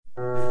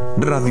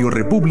Radio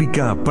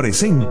República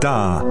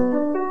presenta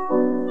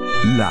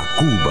La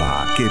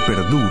Cuba que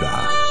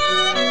Perdura.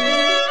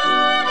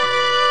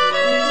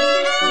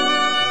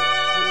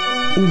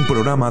 Un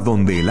programa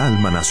donde el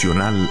alma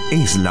nacional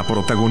es la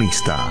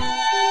protagonista.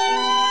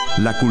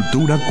 La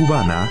cultura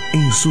cubana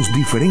en sus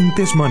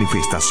diferentes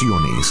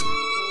manifestaciones.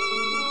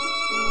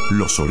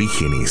 Los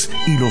orígenes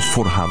y los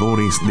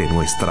forjadores de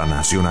nuestra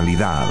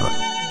nacionalidad.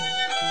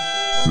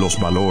 Los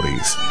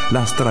valores,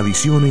 las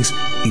tradiciones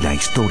y la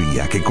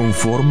historia que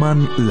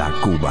conforman la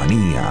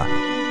cubanía.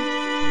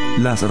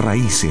 Las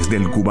raíces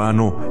del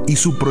cubano y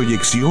su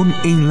proyección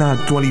en la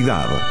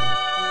actualidad.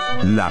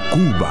 La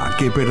Cuba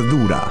que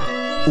Perdura.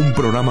 Un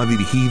programa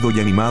dirigido y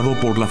animado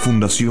por la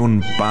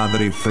Fundación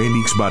Padre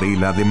Félix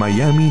Varela de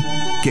Miami,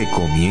 que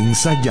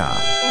comienza ya.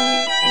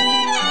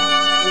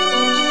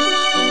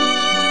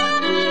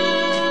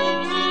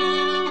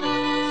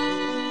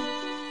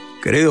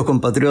 Queridos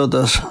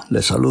compatriotas,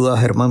 les saluda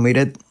Germán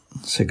Miret,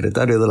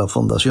 secretario de la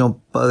Fundación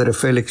Padre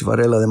Félix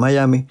Varela de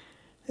Miami,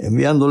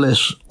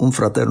 enviándoles un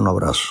fraterno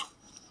abrazo.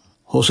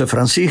 José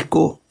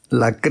Francisco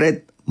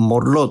Lacret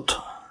Morlot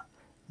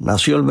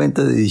nació el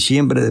 20 de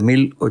diciembre de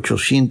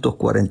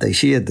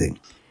 1847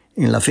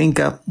 en la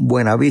finca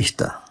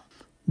Buenavista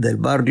del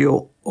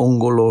barrio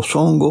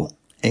Ongolosongo,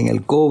 en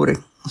El Cobre,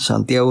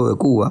 Santiago de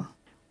Cuba,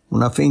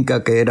 una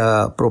finca que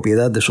era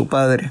propiedad de su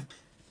padre,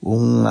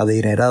 un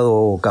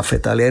adinerado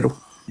cafetalero.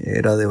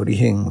 Era de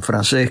origen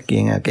francés,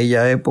 quien en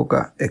aquella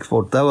época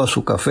exportaba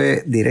su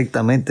café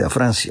directamente a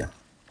Francia.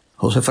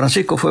 José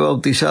Francisco fue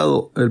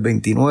bautizado el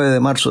 29 de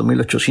marzo de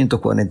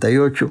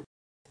 1848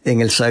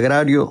 en el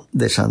Sagrario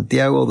de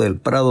Santiago del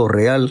Prado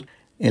Real,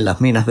 en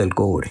las minas del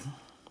cobre.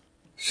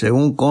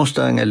 Según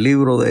consta en el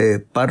libro de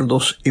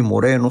Pardos y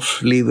Morenos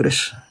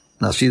Libres,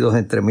 nacidos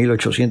entre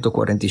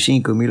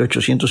 1845 y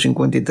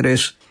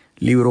 1853,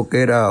 libro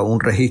que era un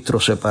registro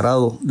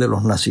separado de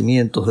los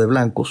nacimientos de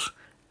blancos,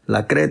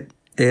 Lacret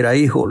era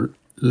hijo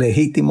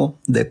legítimo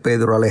de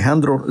Pedro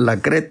Alejandro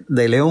Lacret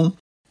de León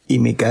y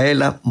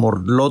Micaela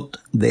Morlot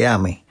de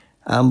Ame,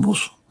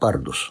 ambos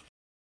pardos.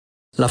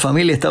 La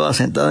familia estaba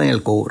asentada en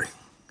El Cobre,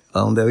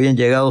 a donde habían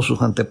llegado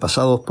sus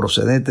antepasados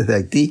procedentes de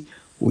Haití,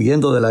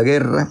 huyendo de la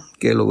guerra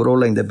que logró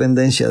la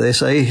independencia de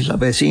esa isla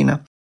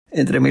vecina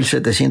entre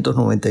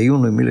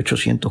 1791 y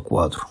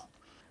 1804.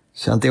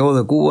 Santiago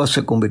de Cuba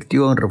se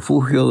convirtió en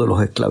refugio de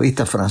los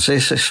esclavistas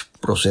franceses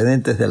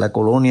procedentes de la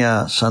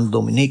colonia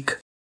Saint-Dominique,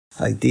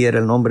 Haití era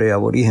el nombre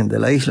aborigen de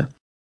la isla,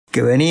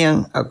 que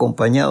venían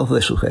acompañados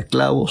de sus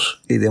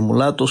esclavos y de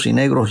mulatos y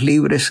negros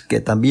libres que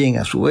también,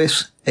 a su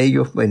vez,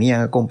 ellos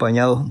venían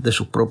acompañados de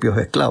sus propios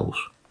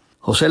esclavos.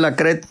 José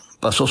Lacret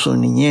pasó su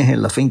niñez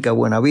en la finca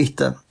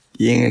Buenavista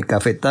y en el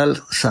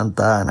cafetal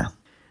Santa Ana.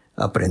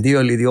 Aprendió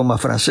el idioma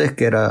francés,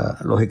 que era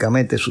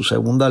lógicamente su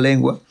segunda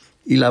lengua,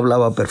 y la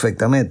hablaba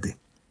perfectamente.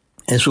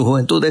 En su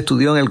juventud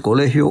estudió en el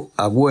Colegio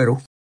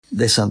Agüero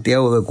de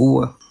Santiago de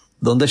Cuba,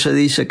 donde se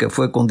dice que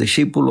fue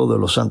condiscípulo de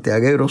los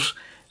santiagueros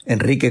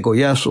Enrique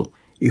Collazo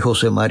y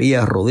José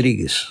María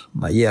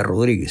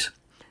Rodríguez,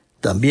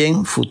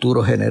 también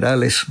futuros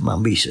generales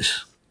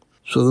mambises.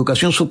 Su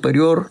educación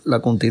superior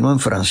la continuó en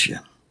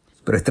Francia,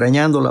 pero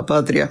extrañando la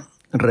patria,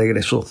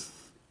 regresó.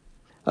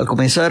 Al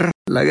comenzar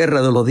la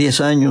Guerra de los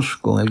 10 años,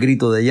 con el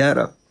grito de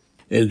Yara,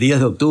 el 10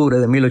 de octubre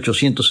de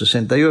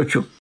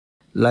 1868,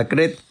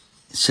 Lacret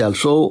se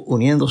alzó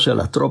uniéndose a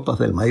las tropas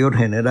del mayor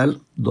general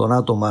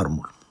Donato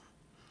Mármol.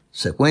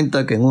 Se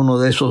cuenta que en uno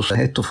de esos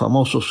gestos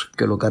famosos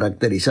que lo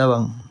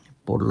caracterizaban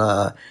por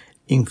la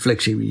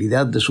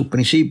inflexibilidad de sus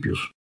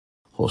principios,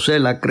 José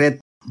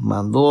Lacret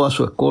mandó a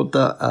su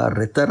escolta a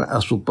arrestar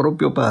a su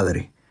propio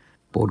padre,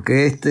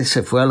 porque éste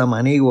se fue a la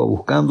manigua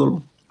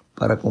buscándolo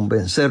para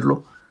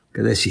convencerlo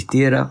que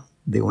desistiera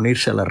de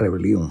unirse a la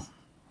rebelión.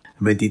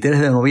 El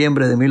 23 de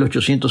noviembre de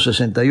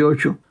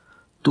 1868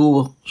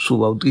 tuvo su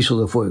bautizo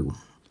de fuego,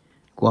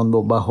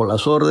 cuando bajo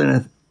las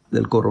órdenes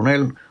del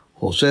coronel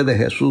José de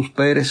Jesús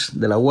Pérez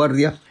de la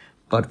Guardia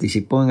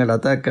participó en el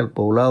ataque al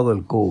poblado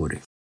del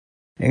Cobre.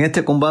 En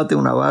este combate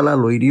una bala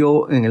lo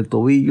hirió en el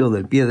tobillo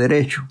del pie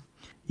derecho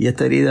y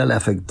esta herida le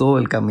afectó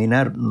el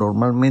caminar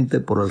normalmente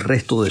por el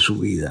resto de su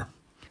vida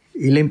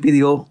y le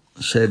impidió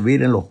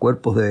servir en los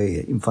cuerpos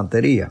de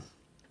infantería.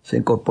 Se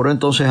incorporó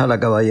entonces a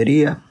la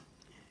caballería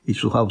y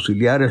sus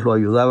auxiliares lo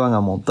ayudaban a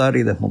montar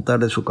y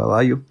desmontar de su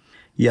caballo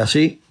y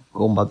así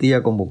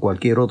combatía como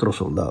cualquier otro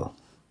soldado.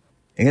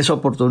 En esa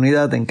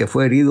oportunidad en que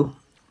fue herido,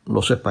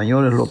 los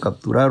españoles lo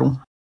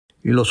capturaron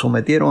y lo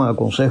sometieron a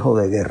consejo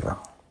de guerra.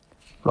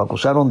 Lo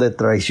acusaron de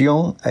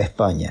traición a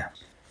España,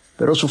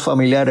 pero sus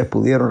familiares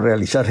pudieron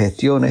realizar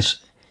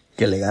gestiones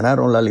que le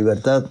ganaron la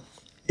libertad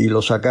y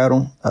lo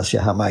sacaron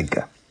hacia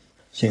Jamaica.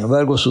 Sin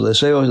embargo, su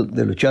deseo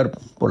de luchar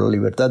por la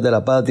libertad de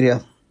la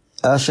patria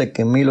hace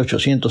que en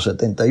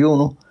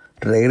 1871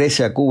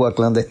 regrese a Cuba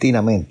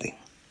clandestinamente,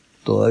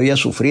 todavía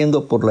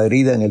sufriendo por la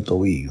herida en el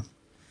tobillo.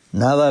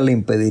 Nada le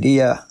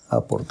impediría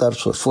aportar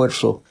su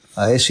esfuerzo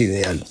a ese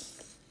ideal.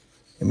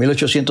 En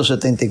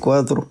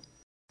 1874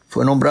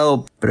 fue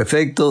nombrado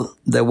prefecto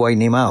de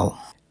Guaynimao,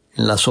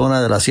 en la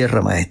zona de la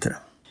Sierra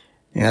Maestra.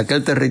 En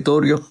aquel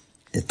territorio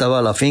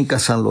estaba la finca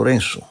San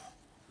Lorenzo,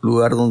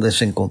 lugar donde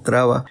se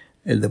encontraba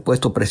el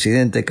depuesto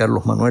presidente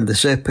Carlos Manuel de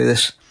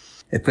Céspedes,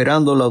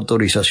 esperando la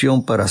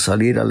autorización para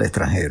salir al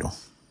extranjero.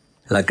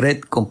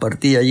 Lacret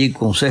compartía allí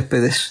con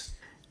Céspedes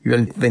y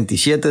el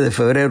 27 de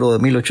febrero de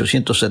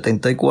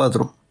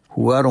 1874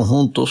 jugaron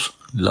juntos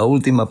la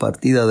última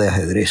partida de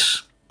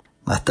ajedrez.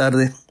 Más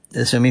tarde,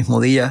 ese mismo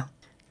día,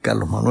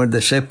 Carlos Manuel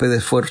de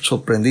Céspedes fue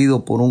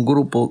sorprendido por un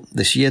grupo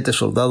de 7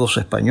 soldados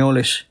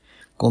españoles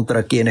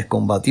contra quienes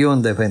combatió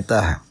en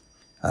desventaja,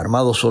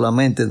 armado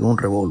solamente de un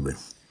revólver.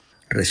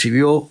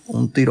 Recibió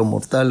un tiro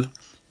mortal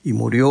y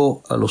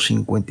murió a los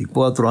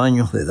 54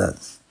 años de edad.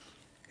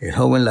 El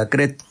joven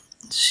Lacret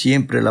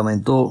siempre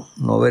lamentó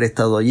no haber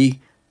estado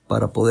allí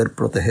para poder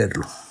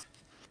protegerlo.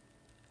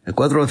 El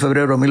 4 de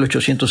febrero de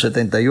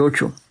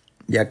 1878,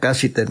 ya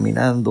casi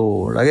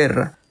terminando la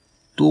guerra,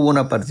 tuvo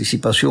una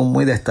participación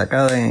muy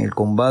destacada en el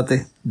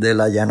combate de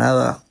la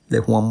llanada de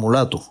Juan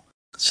Mulato,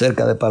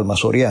 cerca de Palma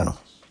Soriano.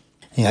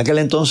 En aquel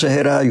entonces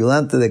era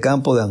ayudante de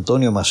campo de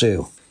Antonio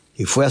Maceo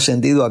y fue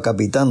ascendido a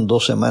capitán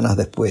 2 semanas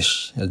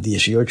después, el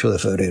 18 de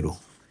febrero.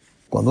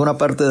 Cuando una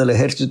parte del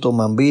ejército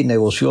mambí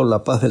negoció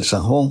la paz del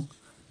Sanjón,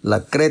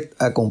 Lacret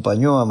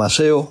acompañó a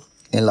Maceo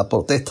en la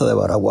protesta de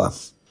Baraguá.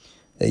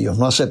 Ellos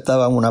no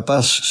aceptaban una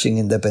paz sin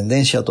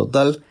independencia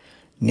total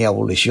ni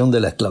abolición de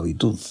la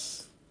esclavitud.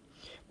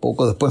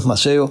 Poco después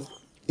Maceo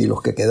y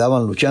los que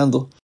quedaban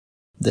luchando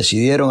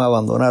decidieron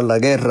abandonar la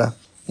guerra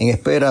en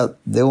espera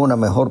de una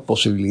mejor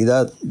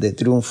posibilidad de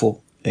triunfo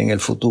en el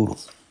futuro.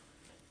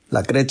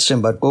 Lacret se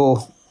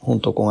embarcó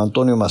junto con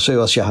Antonio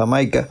Maceo hacia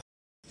Jamaica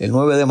el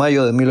 9 de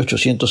mayo de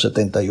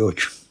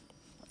 1878.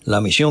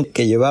 La misión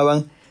que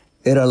llevaban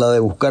era la de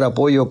buscar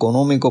apoyo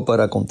económico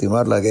para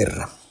continuar la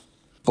guerra.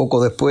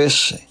 Poco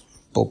después,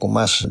 poco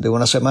más de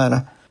una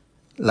semana,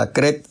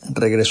 Lacret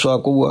regresó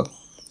a Cuba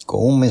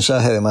con un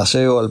mensaje de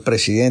Maceo al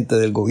presidente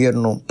del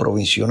gobierno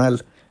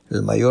provisional,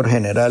 el mayor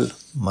general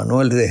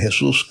Manuel de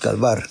Jesús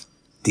Calvar,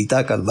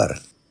 Titá Calvar.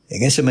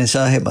 En ese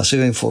mensaje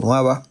Maceo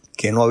informaba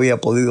que no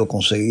había podido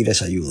conseguir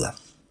esa ayuda.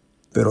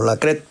 Pero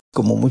Lacret,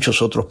 como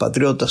muchos otros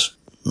patriotas,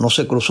 no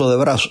se cruzó de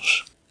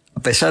brazos. A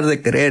pesar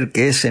de creer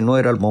que ese no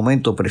era el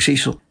momento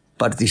preciso,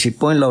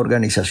 participó en la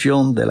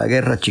organización de la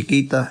Guerra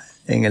Chiquita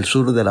en el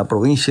sur de la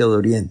provincia de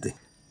Oriente.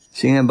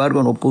 Sin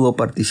embargo, no pudo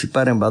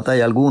participar en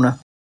batalla alguna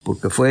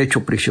porque fue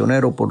hecho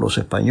prisionero por los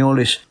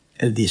españoles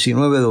el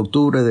 19 de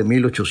octubre de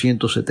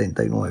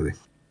 1879.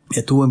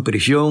 Estuvo en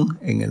prisión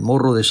en el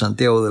Morro de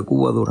Santiago de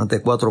Cuba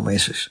durante 4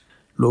 meses.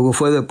 Luego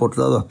fue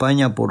deportado a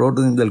España por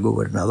orden del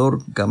gobernador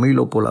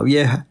Camilo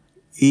Polavieja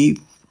y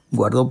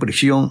guardó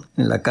prisión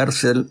en la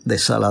cárcel de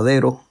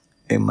Saladero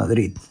en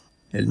Madrid.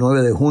 El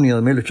 9 de junio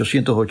de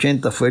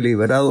 1880 fue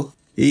liberado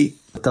y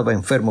estaba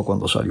enfermo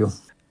cuando salió.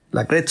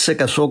 Lacret se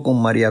casó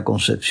con María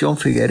Concepción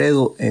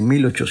Figueredo en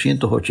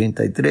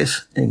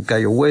 1883 en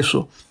Cayo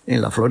Hueso,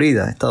 en la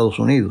Florida, Estados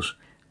Unidos.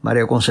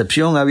 María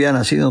Concepción había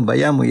nacido en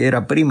Bayamo y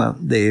era prima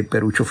de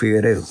Perucho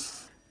Figueredo.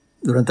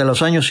 Durante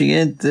los años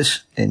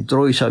siguientes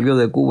entró y salió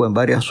de Cuba en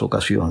varias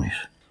ocasiones.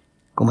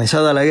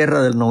 Comenzada la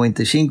guerra del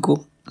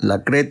 95,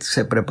 Lacret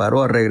se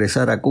preparó a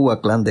regresar a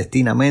Cuba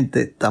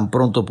clandestinamente tan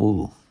pronto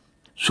pudo.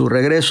 Su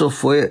regreso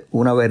fue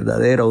una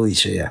verdadera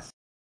odisea.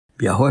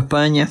 Viajó a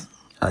España,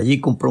 allí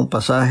compró un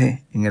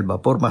pasaje en el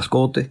vapor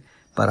Mascote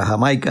para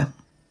Jamaica.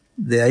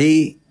 De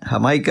ahí,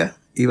 Jamaica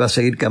iba a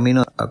seguir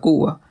camino a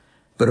Cuba,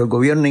 pero el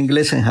gobierno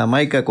inglés en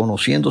Jamaica,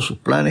 conociendo sus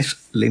planes,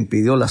 le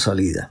impidió la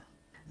salida.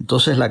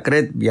 Entonces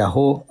Lacret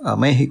viajó a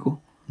México,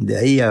 de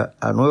ahí a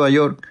Nueva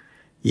York,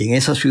 y en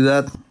esa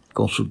ciudad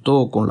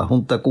consultó con la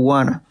Junta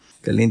cubana,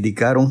 que le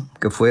indicaron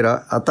que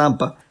fuera a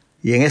Tampa,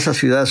 y en esa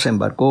ciudad se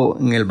embarcó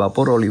en el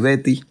vapor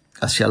Olivetti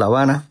hacia La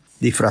Habana,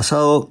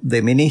 disfrazado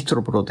de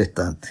ministro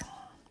protestante.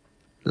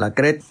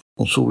 Lacret,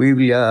 con su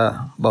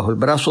Biblia bajo el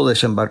brazo,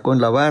 desembarcó en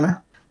La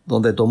Habana,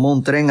 donde tomó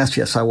un tren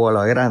hacia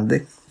Saguala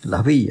Grande,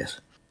 Las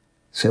Villas.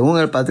 Según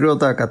el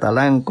patriota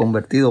catalán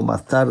convertido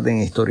más tarde en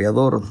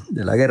historiador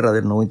de la guerra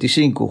del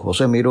 95,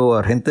 José Miró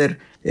Argenter,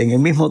 en el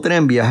mismo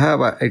tren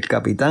viajaba el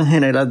capitán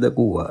general de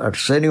Cuba,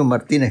 Arsenio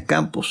Martínez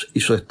Campos, y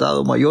su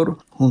estado mayor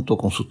junto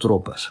con sus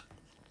tropas.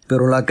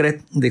 Pero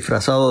Lacret,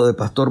 disfrazado de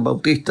pastor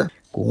bautista,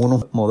 con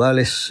unos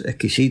modales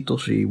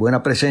exquisitos y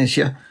buena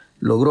presencia,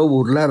 logró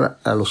burlar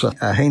a los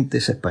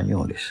agentes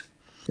españoles.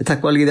 Estas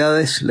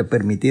cualidades le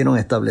permitieron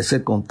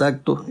establecer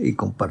contactos y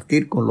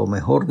compartir con lo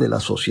mejor de la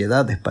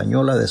sociedad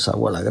española de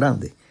Saguala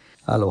Grande,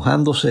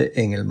 alojándose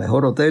en el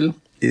mejor hotel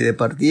y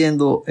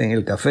departiendo en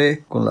el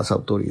café con las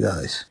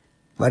autoridades.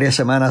 Varias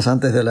semanas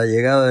antes de la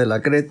llegada de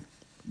Lacret,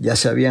 ya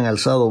se habían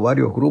alzado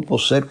varios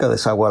grupos cerca de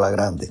Saguala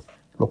Grande.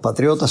 Los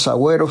patriotas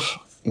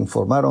sagüeros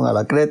informaron a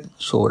Lacret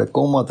sobre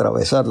cómo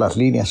atravesar las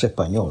líneas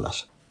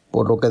españolas,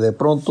 por lo que de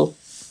pronto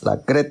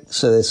Lacret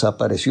se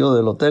desapareció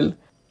del hotel,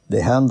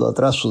 dejando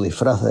atrás su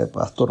disfraz de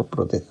pastor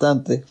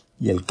protestante,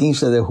 y el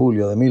 15 de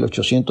julio de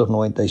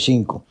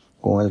 1895,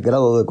 con el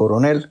grado de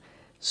coronel,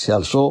 se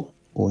alzó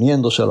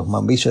uniéndose a los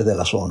mambises de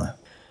la zona.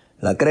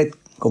 Lacret,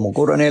 como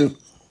coronel,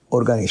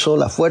 organizó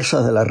las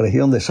fuerzas de la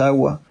región de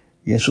Sagua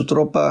y en su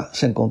tropa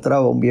se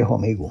encontraba un viejo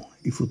amigo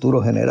y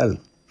futuro general,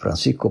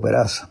 Francisco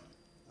Peraza.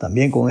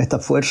 También con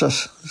estas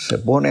fuerzas se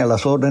pone a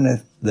las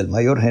órdenes del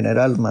mayor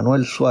general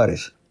Manuel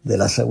Suárez, de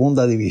la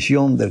segunda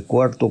división del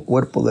cuarto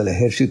cuerpo del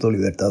Ejército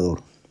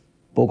Libertador.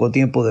 Poco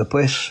tiempo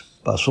después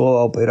pasó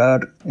a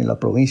operar en la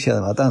provincia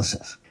de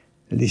Matanzas.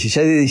 El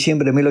 16 de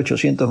diciembre de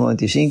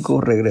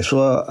 1895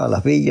 regresó a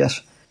las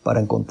villas para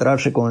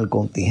encontrarse con el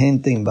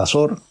contingente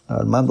invasor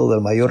al mando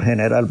del mayor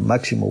general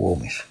Máximo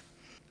Gómez.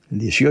 El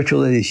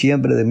 18 de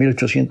diciembre de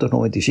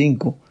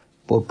 1895,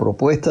 por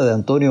propuesta de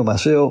Antonio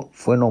Maceo,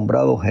 fue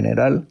nombrado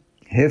general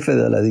jefe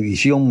de la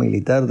división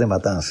militar de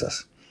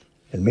Matanzas.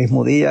 El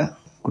mismo día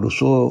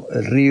cruzó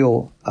el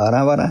río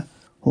Arábana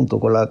junto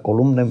con la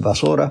columna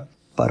invasora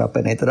para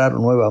penetrar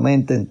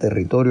nuevamente en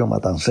territorio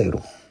matancero.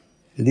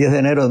 El 10 de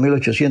enero de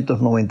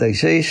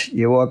 1896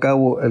 llevó a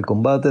cabo el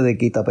combate de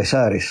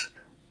Quitapesares.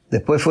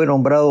 Después fue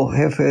nombrado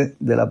jefe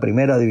de la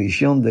primera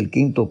división del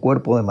quinto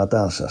cuerpo de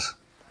Matanzas.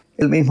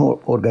 Él mismo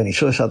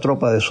organizó esa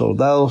tropa de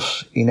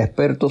soldados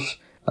inexpertos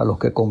a los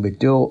que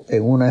convirtió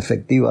en una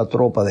efectiva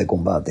tropa de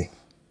combate.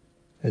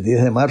 El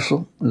 10 de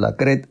marzo,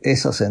 Lacret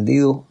es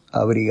ascendido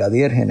a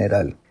brigadier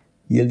general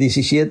y el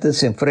 17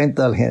 se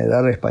enfrenta al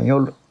general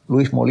español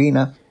Luis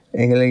Molina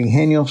en el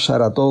ingenio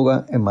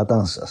Saratoga en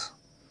Matanzas.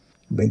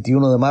 El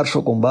 21 de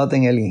marzo combate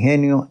en el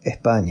ingenio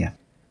España.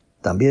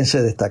 También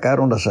se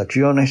destacaron las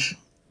acciones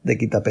de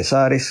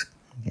Quitapesares,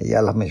 que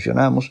ya las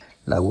mencionamos,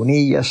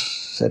 Lagunillas,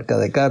 cerca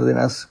de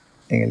Cárdenas,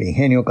 en el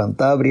ingenio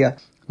Cantabria,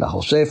 La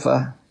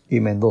Josefa y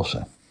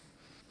Mendoza.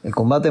 El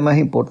combate más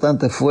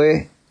importante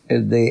fue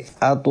el de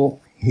Hato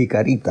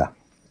Jicarita,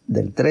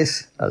 del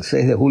 3 al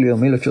 6 de julio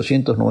de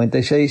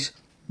 1896,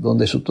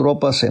 donde su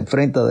tropa se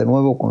enfrenta de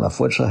nuevo con las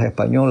fuerzas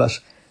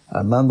españolas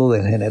al mando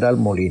del general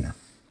Molina.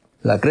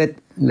 Lacret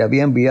le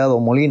había enviado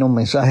a Molina un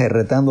mensaje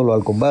retándolo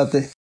al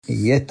combate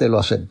y éste lo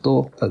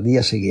aceptó al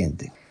día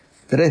siguiente.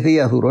 3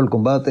 días duró el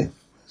combate,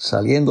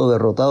 saliendo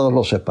derrotados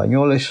los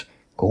españoles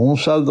con un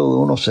saldo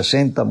de unos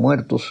 60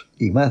 muertos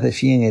y más de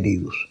 100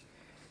 heridos,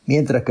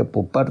 mientras que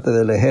por parte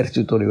del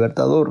Ejército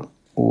Libertador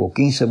hubo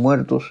 15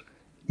 muertos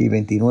y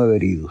 29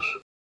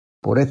 heridos.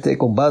 Por este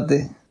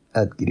combate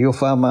adquirió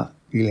fama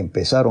y le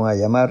empezaron a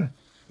llamar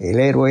el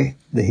héroe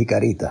de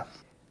Jicarita.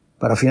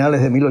 Para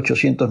finales de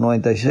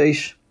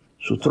 1896,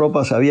 sus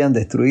tropas habían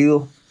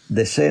destruido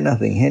decenas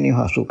de ingenios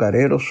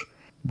azucareros,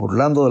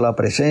 burlando de la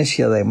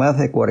presencia de más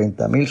de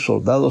 40.000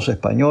 soldados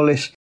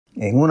españoles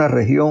en una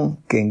región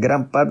que en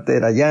gran parte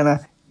era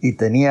llana y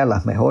tenía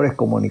las mejores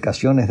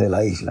comunicaciones de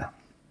la isla.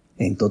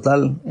 En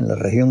total, en la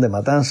región de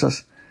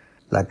Matanzas,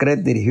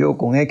 Lacret dirigió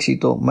con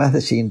éxito más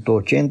de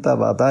 180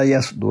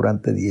 batallas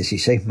durante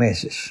 16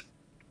 meses.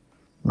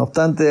 No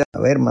obstante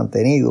haber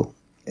mantenido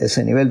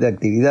ese nivel de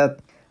actividad,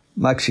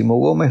 Máximo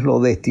Gómez lo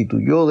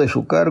destituyó de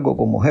su cargo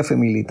como jefe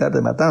militar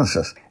de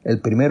Matanzas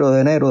el 1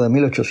 de enero de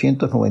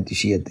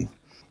 1897.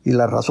 Y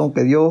la razón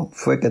que dio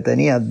fue que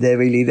tenía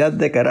debilidad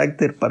de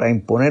carácter para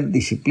imponer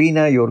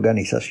disciplina y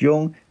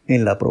organización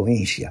en la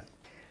provincia.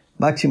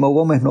 Máximo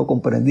Gómez no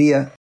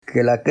comprendía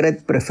que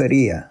Lacret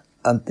prefería,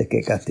 antes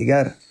que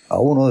castigar a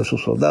uno de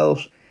sus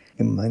soldados,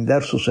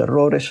 enmendar sus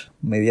errores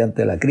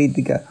mediante la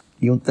crítica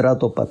y un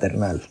trato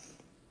paternal.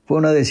 Fue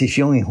una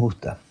decisión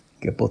injusta,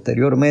 que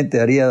posteriormente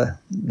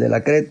haría de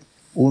Lacret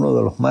uno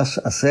de los más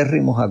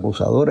acérrimos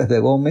acusadores de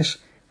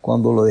Gómez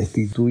cuando lo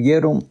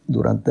destituyeron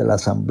durante la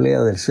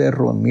Asamblea del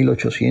Cerro en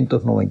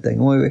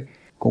 1899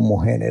 como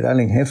general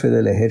en jefe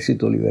del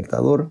Ejército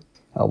Libertador,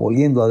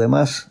 aboliendo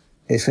además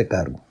ese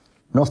cargo.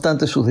 No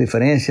obstante sus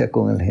diferencias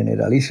con el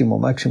generalísimo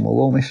Máximo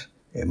Gómez,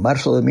 en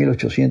marzo de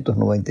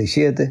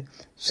 1897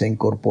 se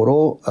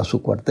incorporó a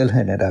su cuartel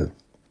general.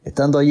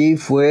 Estando allí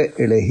fue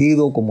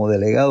elegido como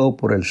delegado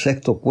por el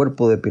sexto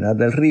cuerpo de Pinar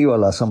del Río a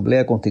la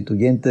Asamblea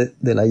Constituyente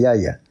de La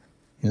Yaya,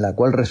 en la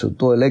cual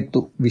resultó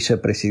electo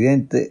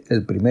vicepresidente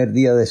el primer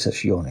día de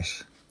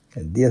sesiones,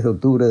 el 10 de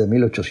octubre de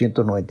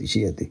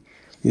 1897,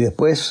 y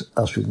después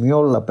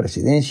asumió la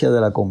presidencia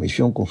de la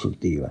Comisión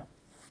Consultiva.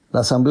 La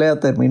Asamblea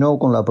terminó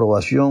con la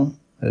aprobación,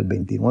 el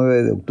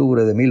 29 de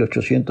octubre de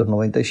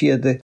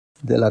 1897,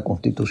 de la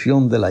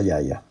Constitución de La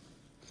Yaya.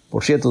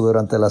 Por cierto,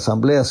 durante la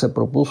Asamblea se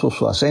propuso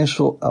su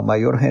ascenso a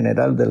mayor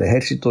general del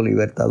Ejército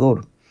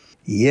Libertador,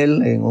 y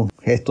él, en un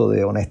gesto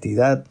de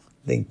honestidad,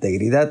 de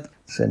integridad,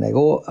 se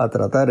negó a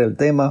tratar el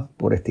tema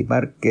por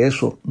estimar que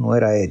eso no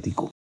era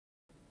ético.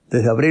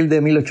 Desde abril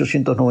de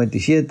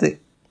 1897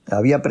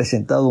 había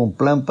presentado un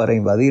plan para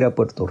invadir a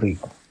Puerto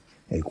Rico,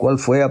 el cual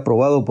fue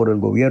aprobado por el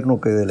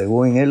gobierno que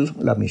delegó en él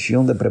la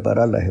misión de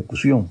preparar la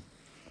ejecución.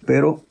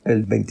 Pero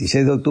el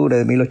 26 de octubre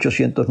de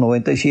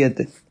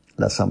 1897,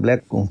 la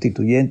Asamblea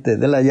Constituyente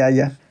de La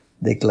Yaya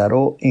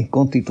declaró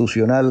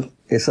inconstitucional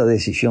esa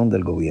decisión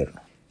del gobierno.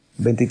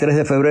 El 23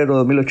 de febrero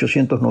de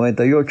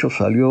 1898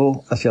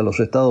 salió hacia los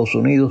Estados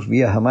Unidos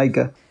vía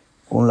Jamaica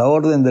con la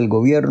orden del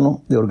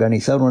gobierno de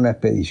organizar una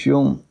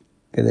expedición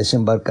que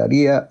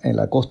desembarcaría en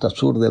la costa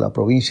sur de la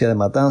provincia de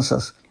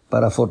Matanzas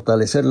para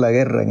fortalecer la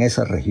guerra en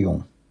esa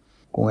región.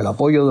 Con el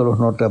apoyo de los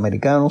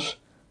norteamericanos,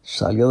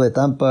 Salió de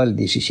Tampa el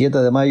 17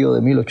 de mayo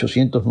de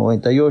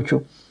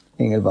 1898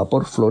 en el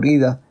vapor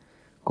Florida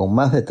con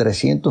más de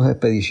 300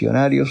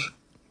 expedicionarios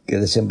que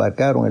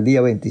desembarcaron el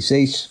día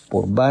 26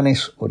 por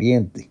Banes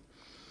Oriente.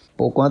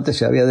 Poco antes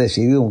se había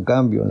decidido un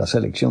cambio en la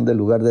selección del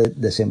lugar de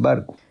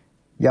desembarco.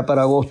 Ya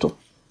para agosto,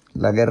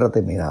 la guerra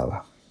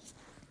terminaba.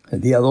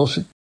 El día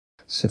 12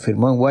 se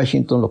firmó en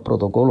Washington los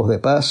protocolos de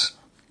paz,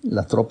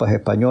 las tropas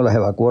españolas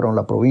evacuaron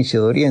la provincia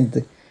de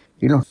Oriente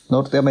y los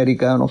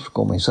norteamericanos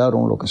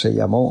comenzaron lo que se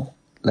llamó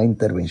la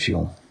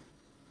intervención.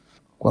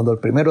 Cuando el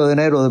 1 de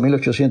enero de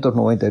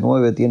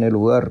 1899 tiene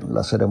lugar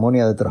la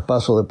ceremonia de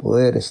traspaso de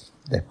poderes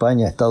de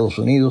España a Estados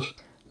Unidos,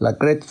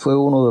 Lacret fue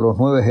uno de los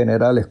 9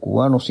 generales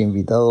cubanos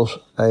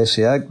invitados a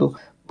ese acto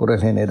por el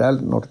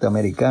general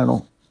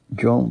norteamericano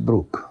John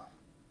Brooke.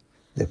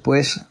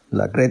 Después,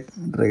 Lacret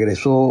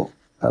regresó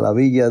a la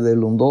villa de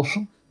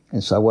Lundoso,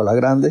 en Sagua la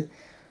Grande,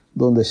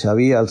 donde se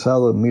había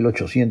alzado en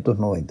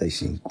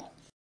 1895.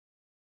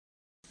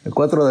 El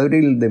 4 de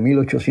abril de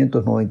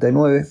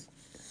 1899,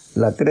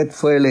 Lacret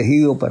fue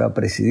elegido para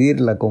presidir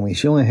la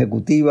comisión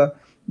ejecutiva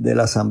de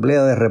la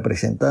Asamblea de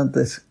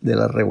Representantes de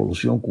la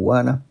Revolución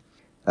Cubana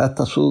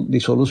hasta su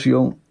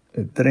disolución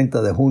el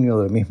 30 de junio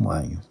del mismo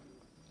año.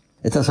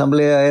 Esta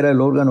asamblea era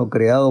el órgano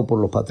creado por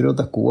los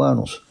patriotas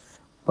cubanos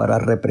para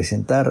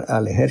representar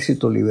al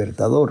Ejército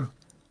Libertador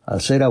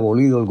al ser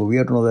abolido el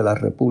gobierno de la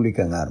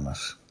República en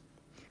armas.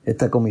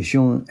 Esta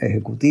comisión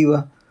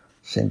ejecutiva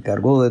se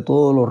encargó de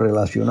todo lo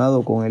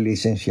relacionado con el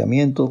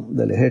licenciamiento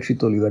del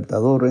Ejército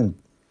Libertador,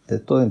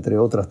 esto entre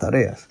otras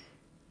tareas.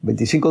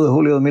 25 de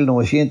julio de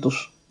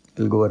 1900,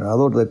 el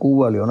gobernador de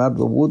Cuba,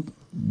 Leonardo Wood,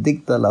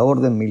 dicta la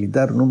orden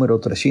militar número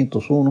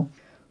 301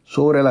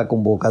 sobre la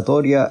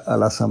convocatoria a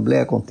la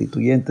Asamblea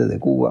Constituyente de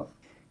Cuba,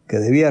 que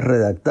debía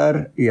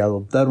redactar y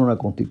adoptar una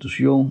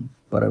constitución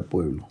para el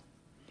pueblo.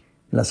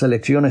 En las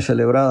elecciones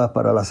celebradas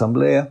para la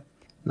Asamblea,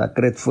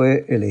 Lacret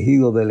fue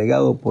elegido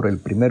delegado por el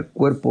primer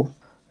cuerpo,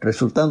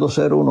 resultando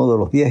ser uno de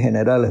los 10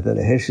 generales del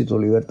Ejército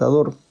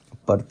Libertador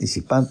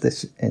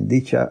participantes en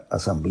dicha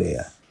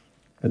asamblea.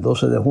 El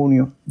 12 de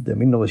junio de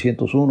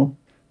 1901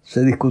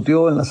 se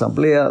discutió en la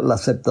asamblea la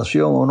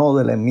aceptación o no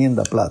de la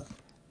enmienda Platt.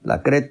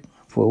 Lacret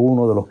fue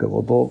uno de los que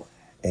votó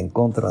en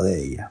contra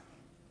de ella.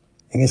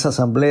 En esa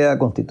asamblea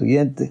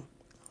constituyente,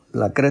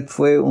 Lacret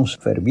fue un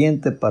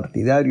ferviente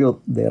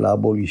partidario de la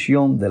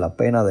abolición de la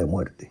pena de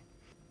muerte.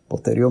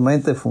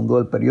 Posteriormente fundó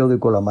el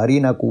periódico La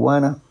Marina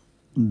Cubana,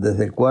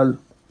 desde el cual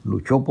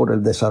luchó por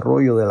el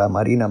desarrollo de la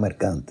marina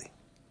mercante.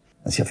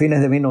 Hacia fines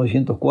de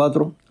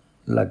 1904,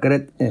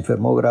 Lacret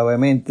enfermó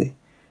gravemente,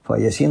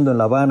 falleciendo en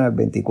La Habana el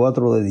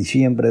 24 de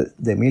diciembre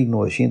de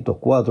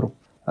 1904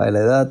 a la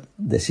edad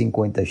de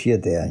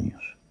 57 años.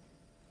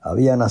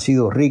 Había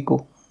nacido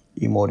rico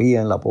y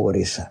moría en la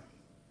pobreza.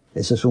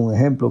 Ese es un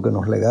ejemplo que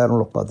nos legaron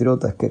los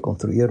patriotas que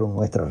construyeron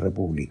nuestra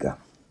república.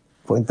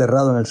 Fue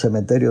enterrado en el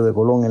cementerio de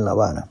Colón en La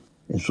Habana.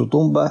 En su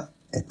tumba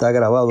está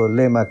grabado el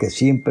lema que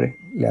siempre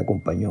le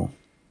acompañó: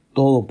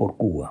 todo por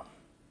Cuba.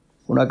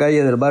 Una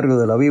calle del barrio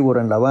de La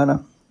Víbora en La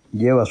Habana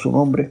lleva su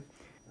nombre,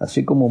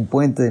 así como un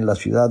puente en la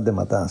ciudad de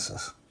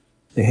Matanzas.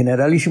 El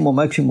generalísimo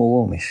Máximo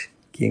Gómez,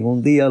 quien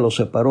un día lo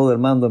separó del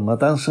mando en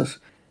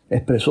Matanzas,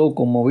 expresó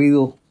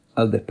conmovido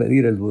al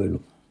despedir el duelo: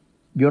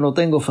 yo no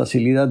tengo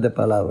facilidad de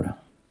palabra.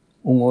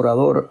 Un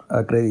orador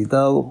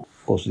acreditado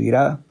os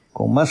dirá,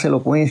 con más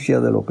elocuencia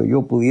de lo que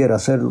yo pudiera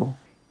hacerlo,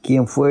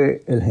 quién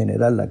fue el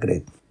general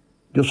Lacret.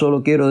 Yo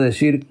solo quiero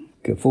decir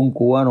que fue un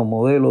cubano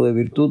modelo de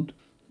virtud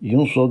y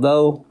un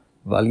soldado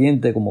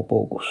valiente como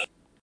pocos.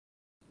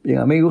 Bien,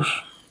 amigos,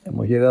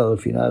 hemos llegado al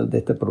final de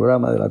este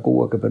programa de la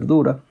Cuba que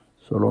Perdura.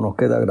 Solo nos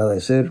queda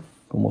agradecer,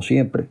 como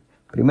siempre,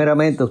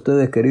 primeramente a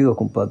ustedes, queridos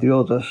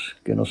compatriotas,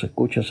 que nos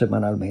escuchan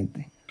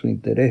semanalmente, su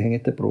interés en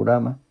este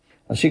programa,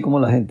 así como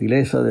la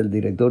gentileza del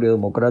Directorio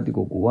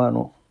Democrático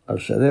Cubano al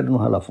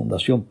cedernos a la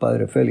Fundación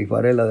Padre Félix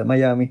Varela de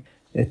Miami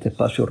este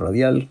espacio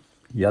radial,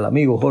 y al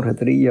amigo Jorge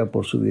Trilla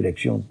por su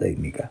dirección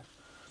técnica.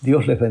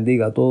 Dios les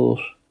bendiga a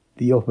todos,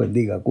 Dios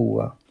bendiga a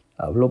Cuba.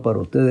 Habló para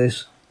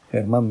ustedes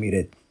Germán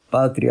Miret,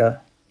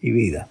 Patria y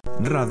Vida.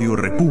 Radio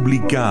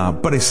República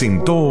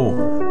presentó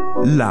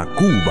La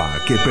Cuba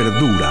que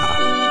Perdura.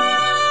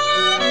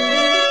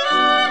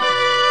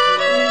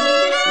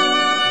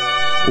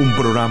 Un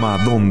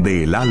programa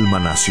donde el alma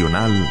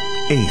nacional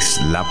es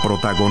la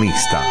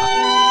protagonista.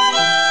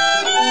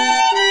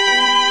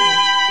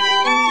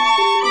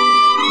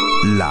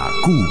 La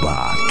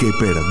Cuba que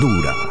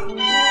Perdura.